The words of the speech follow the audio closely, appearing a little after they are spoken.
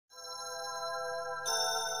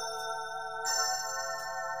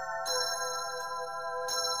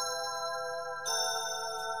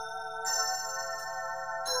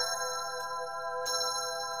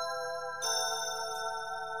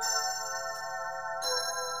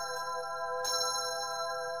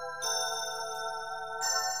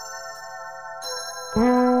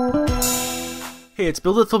Hey, it's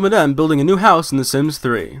BuildItFilmItM building a new house in The Sims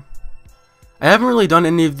 3. I haven't really done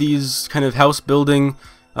any of these kind of house building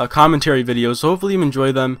commentary videos, so hopefully you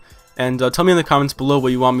enjoy them, and tell me in the comments below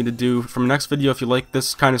what you want me to do from the next video if you like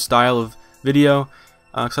this kind of style of video,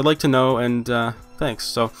 because I'd like to know, and thanks.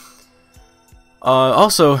 So,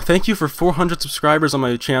 also, thank you for 400 subscribers on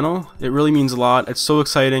my channel. It really means a lot. It's so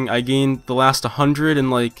exciting. I gained the last 100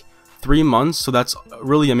 in like 3 months, so that's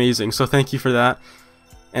really amazing, so thank you for that.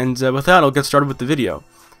 And with that, I'll get started with the video.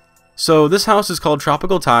 So this house is called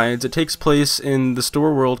Tropical Tides. It takes place in the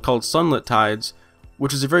store world called Sunlit Tides,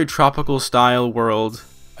 which is a very tropical style world.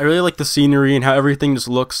 I really like the scenery and how everything just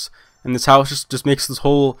looks, and this house just makes this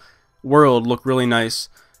whole world look really nice.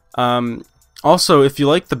 Also, if you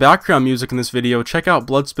like the background music in this video, check out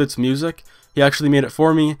Bloodspit's music. He actually made it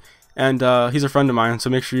for me, and he's a friend of mine, so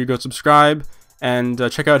make sure you go subscribe and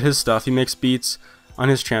check out his stuff. He makes beats on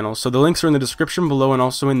his channel. So the links are in the description below and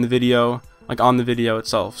also in the video, like on the video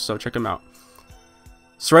itself, so check them out.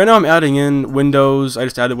 So right now I'm adding in windows. I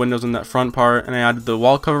just added windows in that front part, and I added the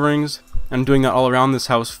wall coverings. I'm doing that all around this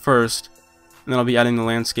house first, and then I'll be adding the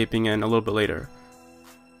landscaping in a little bit later.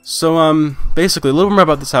 So basically a little more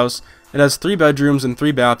about this house. It has 3 bedrooms and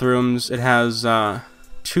 3 bathrooms. It has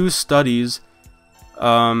 2 studies.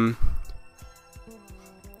 It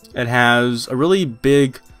has a really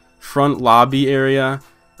big front lobby area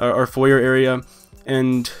or foyer area,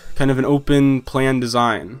 and kind of an open plan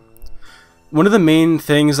design. One of the main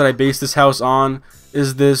things that I base this house on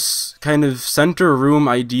is this kind of center room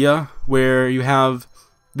idea, where you have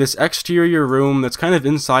this exterior room that's kind of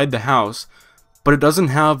inside the house, but it doesn't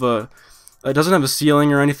have a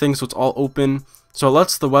ceiling or anything, so it's all open, so it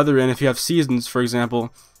lets the weather in if you have seasons, for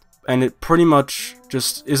example, and it pretty much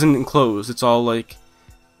just isn't enclosed. It's all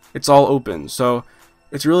open. So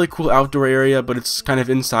it's a really cool outdoor area, but it's kind of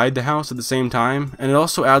inside the house at the same time, and it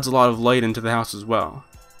also adds a lot of light into the house as well.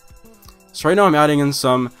 So right now I'm adding in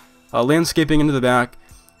some landscaping into the back.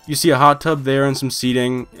 You see a hot tub there and some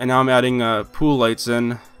seating, and now I'm adding pool lights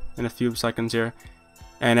in a few seconds here,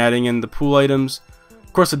 and adding in the pool items.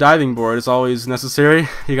 Of course, the diving board is always necessary.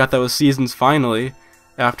 You got that with Seasons finally,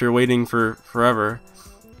 after waiting for forever.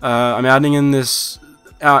 I'm adding in this.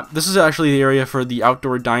 This is actually the area for the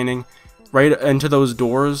outdoor dining. Right into those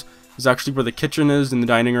doors is actually where the kitchen is in the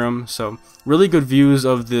dining room, so really good views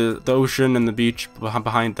of the ocean and the beach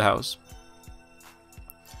behind the house.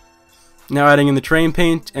 Now adding in the terrain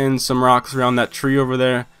paint and some rocks around that tree over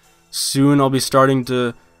there. Soon I'll be starting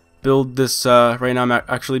to build this. Right now I'm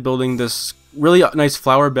actually building this really nice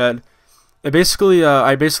flower bed. I basically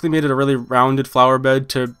made it a really rounded flower bed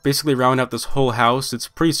to basically round out this whole house. It's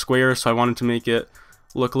pretty square, so I wanted to make it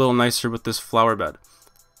look a little nicer with this flower bed.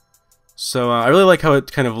 So I really like how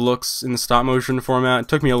it kind of looks in the stop motion format. It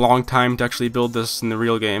took me a long time to actually build this in the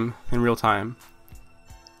real game, in real time.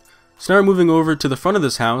 So now we're moving over to the front of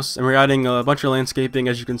this house, and we're adding a bunch of landscaping,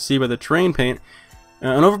 as you can see by the terrain paint.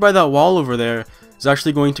 And over by that wall over there is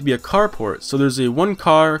actually going to be a carport. So there's a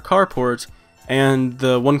 1-car carport and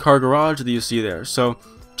the 1-car garage that you see there. So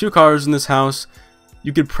 2 cars in this house.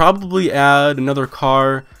 You could probably add another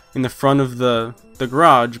car in the front of the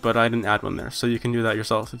garage, but I didn't add one there, so you can do that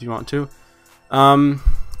yourself if you want to. And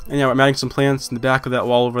yeah, I'm adding some plants in the back of that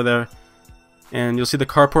wall over there, and you'll see the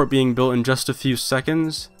carport being built in just a few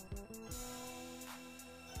seconds.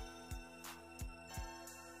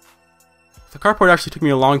 The carport actually took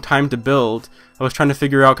me a long time to build. I was trying to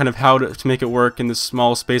figure out kind of how to make it work in this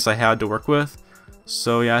small space I had to work with.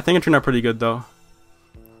 So yeah, I think it turned out pretty good though.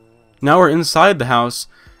 Now we're inside the house,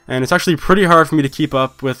 and it's actually pretty hard for me to keep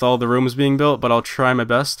up with all the rooms being built, but I'll try my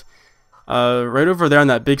best. Right over there in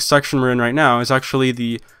that big section we're in right now is actually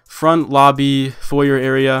the front lobby foyer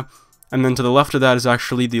area, and then to the left of that is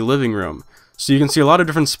actually the living room. So you can see a lot of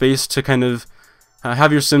different space to kind of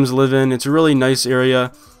have your Sims live in. It's a really nice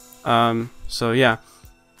area. So yeah.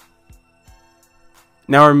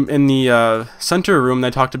 Now we're in the center room that I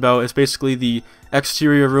talked about. It's basically the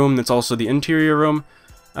exterior room that's also the interior room.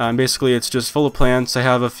 Basically it's just full of plants. I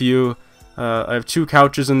have I have 2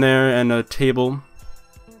 couches in there and a table.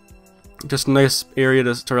 Just a nice area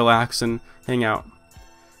to relax and hang out.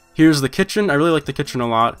 Here's the kitchen. I really like the kitchen a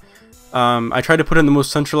lot. I tried to put it in the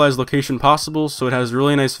most centralized location possible, so it has a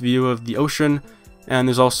really nice view of the ocean, and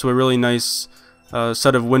there's also a really nice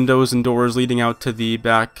set of windows and doors leading out to the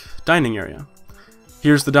back dining area.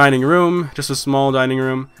 Here's the dining room, just a small dining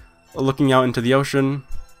room looking out into the ocean.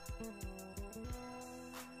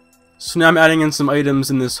 So now I'm adding in some items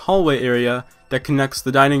in this hallway area that connects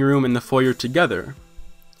the dining room and the foyer together.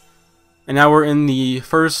 And now we're in the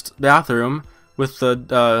first bathroom with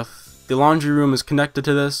the laundry room is connected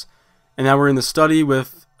to this, and now we're in the study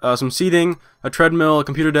with some seating, a treadmill, a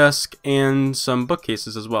computer desk, and some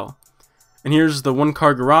bookcases as well. And here's the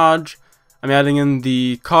one-car garage. I'm adding in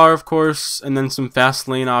the car, of course, and then some fast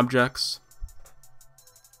lane objects.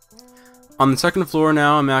 On the second floor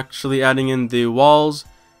now, I'm actually adding in the walls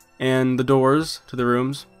and the doors to the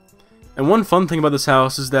rooms. And one fun thing about this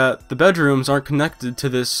house is that the bedrooms aren't connected to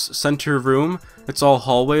this center room. It's all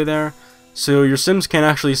hallway there. So your Sims can't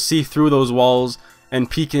actually see through those walls and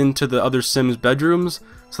peek into the other Sims' bedrooms.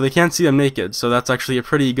 So they can't see them naked. So that's actually a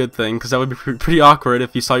pretty good thing, because that would be pretty awkward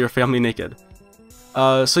if you saw your family naked.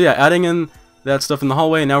 So yeah, adding in that stuff in the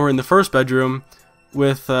hallway. Now we're in the first bedroom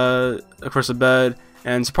with, of course, a bed.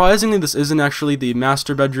 And surprisingly, this isn't actually the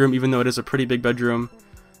master bedroom, even though it is a pretty big bedroom.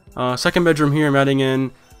 Second bedroom here, I'm adding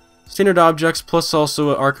in standard objects, plus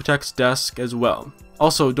also an architect's desk as well.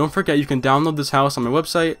 Also, don't forget you can download this house on my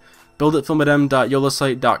website,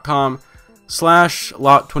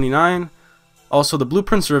 builditfilmitm.yolasite.com/lot29. Also, the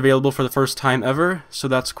blueprints are available for the first time ever, so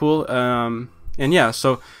that's cool. And yeah,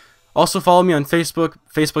 so also follow me on Facebook,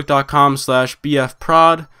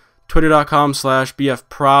 facebook.com/bfprod,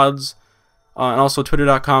 twitter.com/bfprods, and also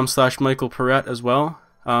twitter.com/michaelperet as well.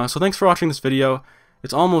 So thanks for watching this video.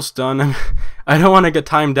 It's almost done. I don't want to get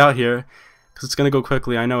timed out here, because it's going to go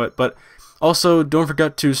quickly, I know it. But also, don't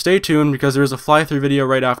forget to stay tuned, because there is a fly-through video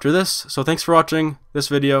right after this. So thanks for watching this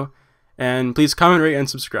video, and please comment, rate, and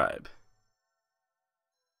subscribe.